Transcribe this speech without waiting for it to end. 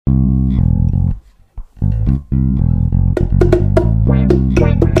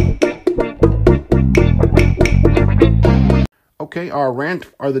Okay, our rant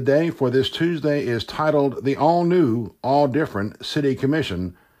of the day for this Tuesday is titled The All New, All Different City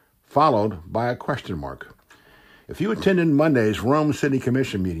Commission, followed by a question mark. If you attended Monday's Rome City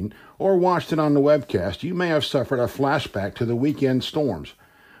Commission meeting or watched it on the webcast, you may have suffered a flashback to the weekend storms,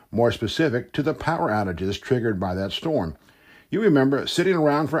 more specific to the power outages triggered by that storm. You remember sitting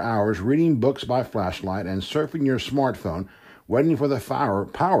around for hours reading books by flashlight and surfing your smartphone, waiting for the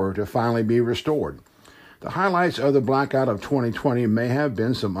power to finally be restored. The highlights of the blackout of 2020 may have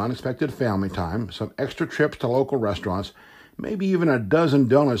been some unexpected family time, some extra trips to local restaurants, maybe even a dozen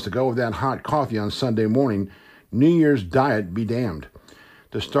donuts to go with that hot coffee on Sunday morning. New Year's diet be damned.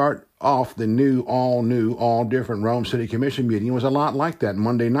 To start off the all different Rome City Commission meeting was a lot like that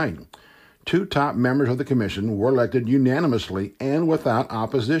Monday night. Two top members of the commission were elected unanimously and without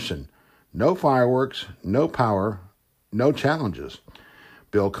opposition. No fireworks, no power, no challenges.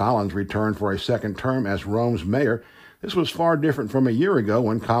 Bill Collins returned for a second term as Rome's mayor. This was far different from a year ago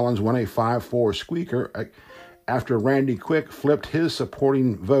when Collins won a 5-4 squeaker after Randy Quick flipped his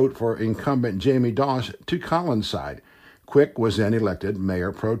supporting vote for incumbent Jamie Doss to Collins' side. Quick was then elected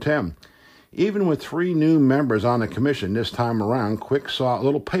mayor pro tem. Even with 3 new members on the commission this time around, Quick saw a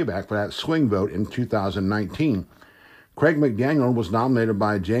little payback for that swing vote in 2019. Craig McDaniel was nominated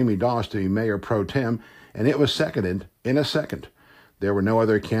by Jamie Doss to be mayor pro tem, and it was seconded in a second. There were no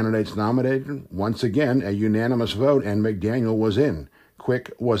other candidates nominated. Once again, a unanimous vote, and McDaniel was in.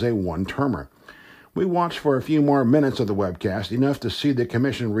 Quick was a one-termer. We watched for a few more minutes of the webcast, enough to see the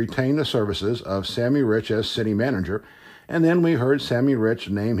commission retain the services of Sammy Rich as city manager, and then we heard Sammy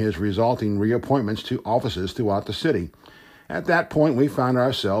Rich name his resulting reappointments to offices throughout the city. At that point, we found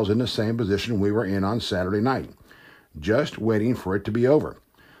ourselves in the same position we were in on Saturday night, just waiting for it to be over.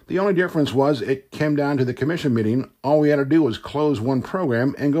 The only difference was it came down to the commission meeting. All we had to do was close one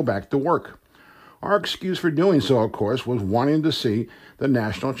program and go back to work. Our excuse for doing so, of course, was wanting to see the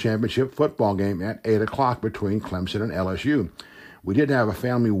national championship football game at 8 o'clock between Clemson and LSU. We did have a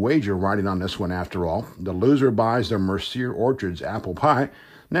family wager riding on this one after all. The loser buys the Mercier Orchards apple pie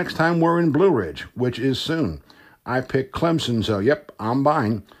next time we're in Blue Ridge, which is soon. I picked Clemson, so yep, I'm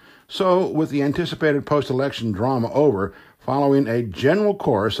buying. So, with the anticipated post-election drama over, following a general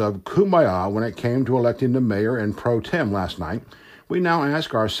chorus of kumbaya when it came to electing the mayor and pro tem last night, we now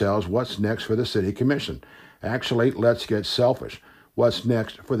ask ourselves what's next for the city commission. Actually, let's get selfish. What's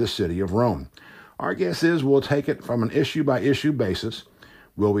next for the city of Rome? Our guess is we'll take it from an issue-by-issue basis.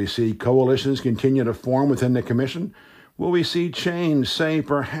 Will we see coalitions continue to form within the commission? Will we see change, say,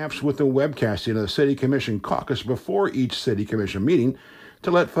 perhaps with the webcasting of the city commission caucus before each city commission meeting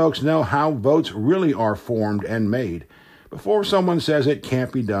to let folks know how votes really are formed and made? Before someone says it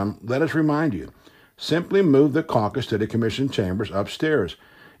can't be done, let us remind you. Simply move the caucus to the commission chambers upstairs.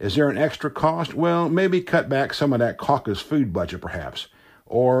 Is there an extra cost? Well, maybe cut back some of that caucus food budget, perhaps.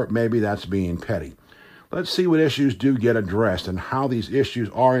 Or maybe that's being petty. Let's see what issues do get addressed and how these issues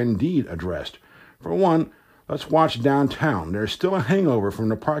are indeed addressed. For one, let's watch downtown. There's still a hangover from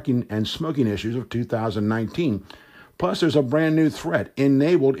the parking and smoking issues of 2019. Plus, there's a brand new threat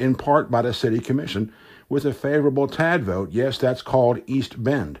enabled in part by the city commission with a favorable TAD vote. Yes, that's called East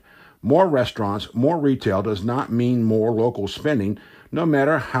Bend. More restaurants, more retail does not mean more local spending, no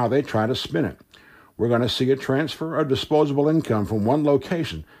matter how they try to spin it. We're going to see a transfer of disposable income from one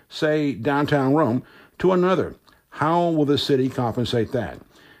location, say downtown Rome, to another. How will the city compensate that?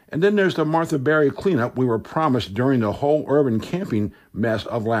 And then there's the Martha Berry cleanup we were promised during the whole urban camping mess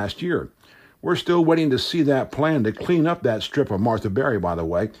of last year. We're still waiting to see that plan to clean up that strip of Martha Berry, by the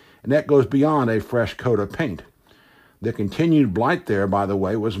way, and that goes beyond a fresh coat of paint. The continued blight there, by the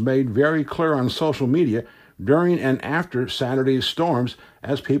way, was made very clear on social media during and after Saturday's storms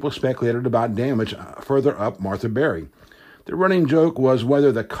as people speculated about damage further up Martha Berry. The running joke was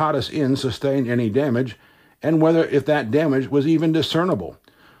whether the Cottis Inn sustained any damage and whether if that damage was even discernible.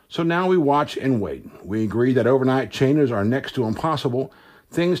 So now we watch and wait. We agree that overnight changes are next to impossible.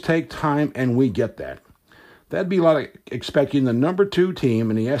 Things take time, and we get that. That'd be like expecting the number 2 team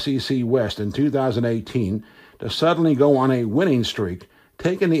in the SEC West in 2018 to suddenly go on a winning streak,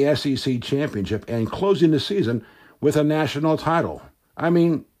 taking the SEC championship and closing the season with a national title. I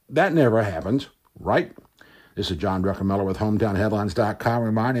mean, that never happens, right? This is John Druckenmiller with HometownHeadlines.com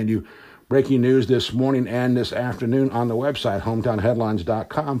reminding you breaking news this morning and this afternoon on the website,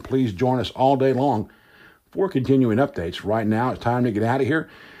 HometownHeadlines.com. Please join us all day long for continuing updates. Right now, it's time to get out of here.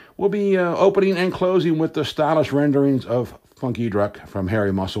 We'll be opening and closing with the stylish renderings of Funky Druck from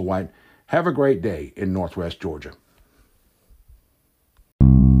Harry Musselwhite. Have a great day in Northwest Georgia.